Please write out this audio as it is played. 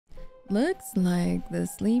Looks like the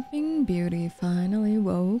sleeping beauty finally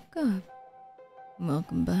woke up.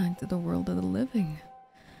 Welcome back to the world of the living,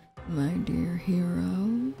 my dear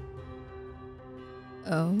hero.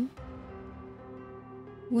 Oh?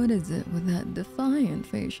 What is it with that defiant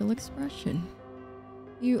facial expression?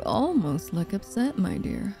 You almost look upset, my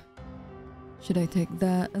dear. Should I take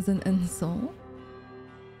that as an insult?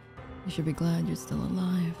 You should be glad you're still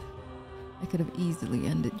alive. I could have easily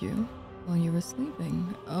ended you while you were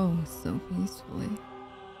sleeping, oh so peacefully.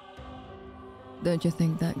 Don't you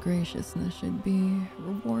think that graciousness should be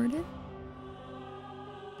rewarded?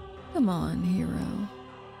 Come on, hero.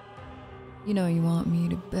 You know you want me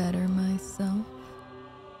to better myself.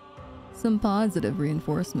 Some positive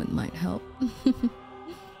reinforcement might help.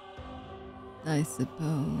 I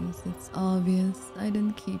suppose it's obvious I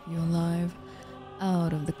didn't keep you alive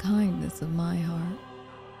out of the kindness of my heart.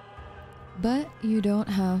 But you don't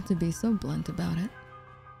have to be so blunt about it.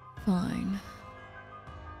 Fine.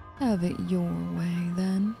 Have it your way,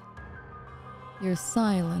 then. Your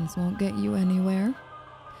silence won't get you anywhere,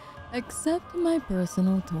 except my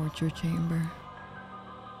personal torture chamber.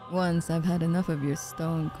 Once I've had enough of your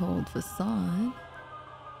stone-cold facade,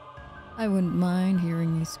 I wouldn't mind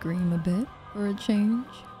hearing you scream a bit for a change.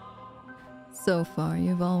 So far,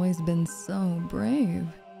 you've always been so brave,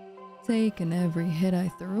 taking every hit I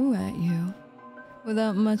threw at you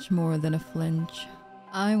without much more than a flinch.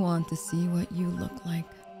 I want to see what you look like,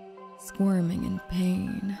 squirming in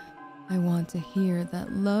pain. I want to hear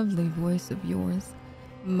that lovely voice of yours,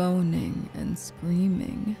 moaning and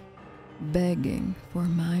screaming, begging for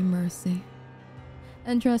my mercy.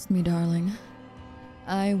 And trust me, darling,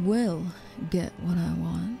 I will get what I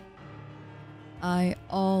want. I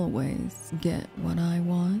always get what I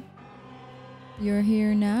want. You're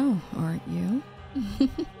here now, aren't you?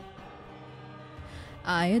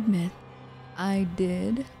 I admit, I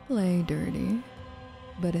did play dirty,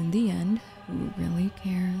 but in the end, who really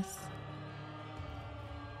cares?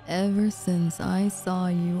 Ever since I saw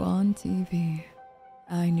you on TV,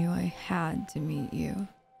 I knew I had to meet you.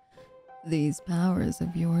 These powers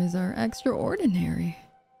of yours are extraordinary.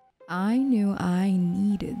 I knew I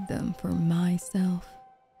needed them for myself.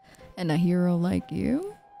 And a hero like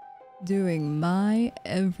you, doing my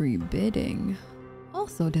every bidding,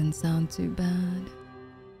 also didn't sound too bad.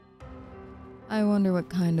 I wonder what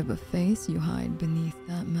kind of a face you hide beneath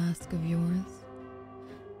that mask of yours.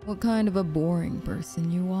 What kind of a boring person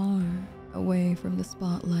you are, away from the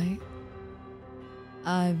spotlight.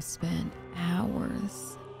 I've spent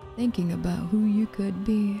hours thinking about who you could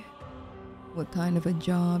be, what kind of a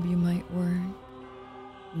job you might work.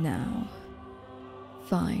 Now,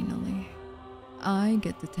 finally, I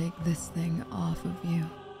get to take this thing off of you.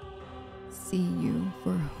 See you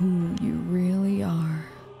for who you really are.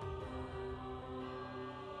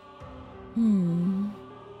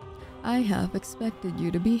 I have expected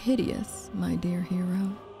you to be hideous, my dear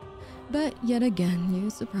hero. But yet again, you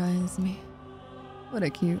surprise me. What a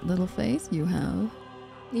cute little face you have,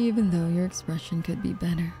 even though your expression could be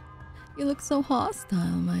better. You look so hostile,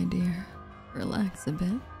 my dear. Relax a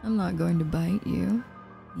bit. I'm not going to bite you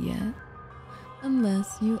yet,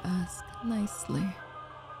 unless you ask nicely.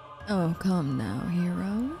 Oh, come now,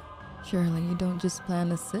 hero. Surely you don't just plan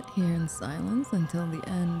to sit here in silence until the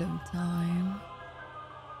end of time.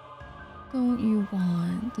 Don't you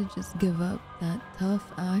want to just give up that tough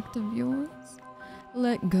act of yours?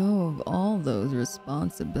 Let go of all those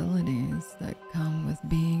responsibilities that come with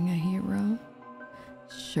being a hero?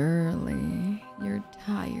 Surely you're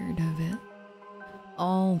tired of it.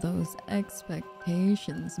 All those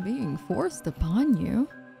expectations being forced upon you.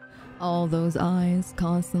 All those eyes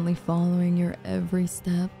constantly following your every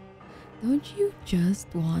step. Don't you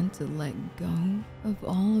just want to let go of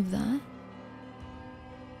all of that?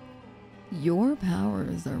 Your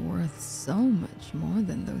powers are worth so much more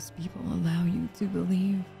than those people allow you to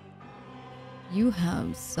believe. You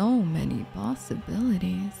have so many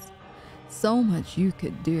possibilities. So much you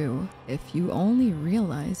could do if you only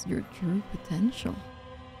realize your true potential.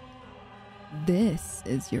 This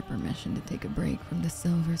is your permission to take a break from the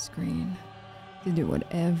silver screen, to do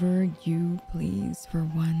whatever you please for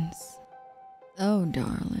once. Oh,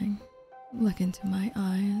 darling, look into my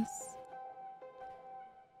eyes.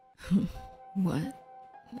 What?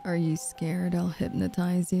 Are you scared I'll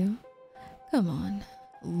hypnotize you? Come on,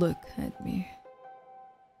 look at me.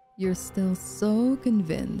 You're still so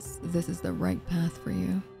convinced this is the right path for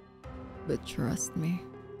you. But trust me,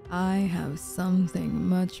 I have something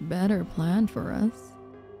much better planned for us.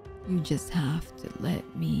 You just have to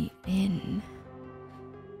let me in.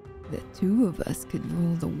 The two of us could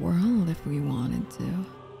rule the world if we wanted to.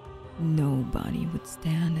 nobody would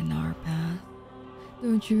stand in our path.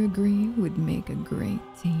 Don't you agree? Would make a great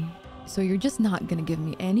team. So you're just not gonna give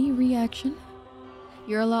me any reaction?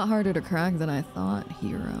 You're a lot harder to crack than I thought,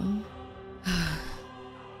 hero.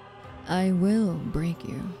 I will break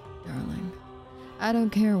you, darling. I don't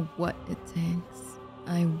care what it takes.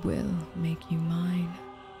 I will make you mine.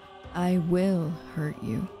 I will hurt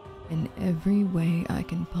you in every way I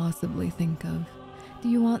can possibly think of. Do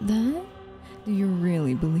you want that? Do you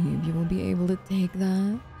really believe you will be able to take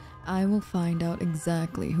that? I will find out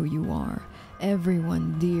exactly who you are,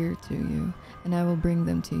 everyone dear to you, and I will bring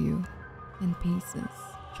them to you in pieces.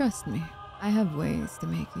 Trust me, I have ways to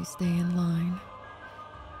make you stay in line.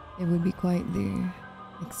 It would be quite the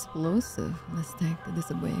explosive mistake to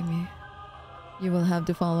disobey me. You will have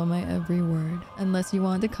to follow my every word, unless you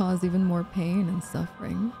want to cause even more pain and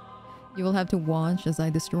suffering. You will have to watch as I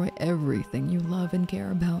destroy everything you love and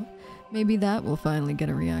care about. Maybe that will finally get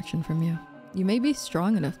a reaction from you. You may be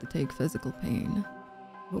strong enough to take physical pain,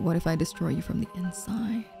 but what if I destroy you from the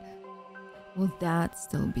inside? Will that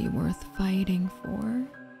still be worth fighting for?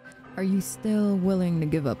 Are you still willing to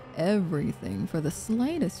give up everything for the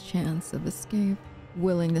slightest chance of escape?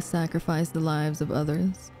 Willing to sacrifice the lives of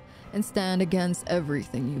others and stand against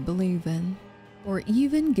everything you believe in? Or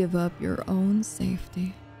even give up your own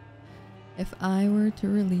safety? If I were to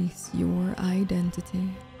release your identity,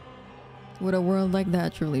 would a world like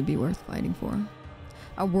that truly be worth fighting for?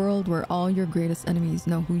 A world where all your greatest enemies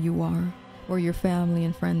know who you are, where your family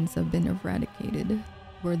and friends have been eradicated,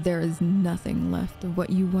 where there is nothing left of what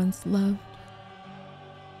you once loved?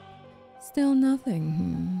 Still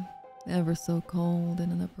nothing, ever so cold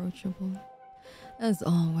and unapproachable, as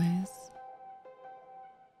always.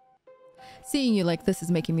 Seeing you like this is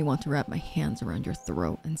making me want to wrap my hands around your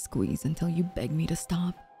throat and squeeze until you beg me to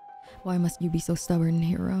stop. Why must you be so stubborn,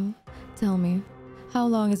 hero? Tell me, how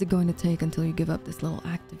long is it going to take until you give up this little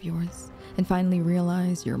act of yours and finally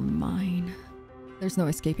realize you're mine? There's no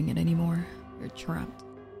escaping it anymore. You're trapped.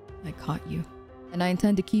 I caught you. And I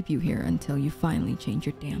intend to keep you here until you finally change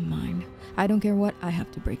your damn mind. I don't care what I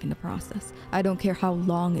have to break in the process. I don't care how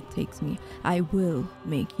long it takes me. I will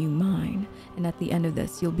make you mine. And at the end of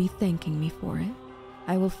this, you'll be thanking me for it.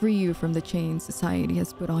 I will free you from the chains society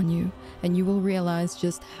has put on you, and you will realize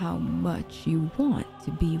just how much you want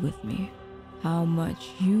to be with me. How much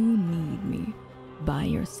you need me by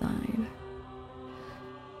your side.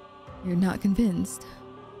 You're not convinced?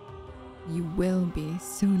 You will be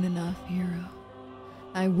soon enough, hero.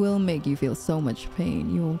 I will make you feel so much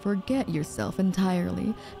pain you will forget yourself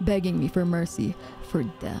entirely, begging me for mercy, for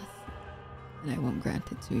death, and I won't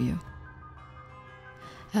grant it to you.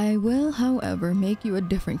 I will, however, make you a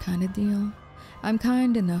different kind of deal. I'm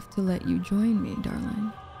kind enough to let you join me,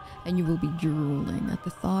 darling, and you will be drooling at the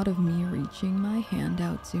thought of me reaching my hand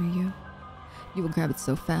out to you. You will grab it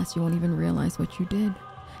so fast you won't even realize what you did.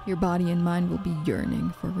 Your body and mind will be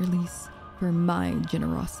yearning for release, for my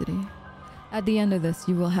generosity. At the end of this,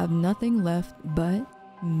 you will have nothing left but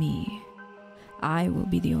me. I will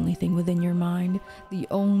be the only thing within your mind, the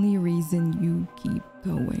only reason you keep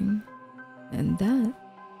going. And that,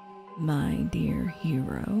 my dear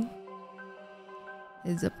hero,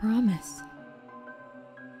 is a promise.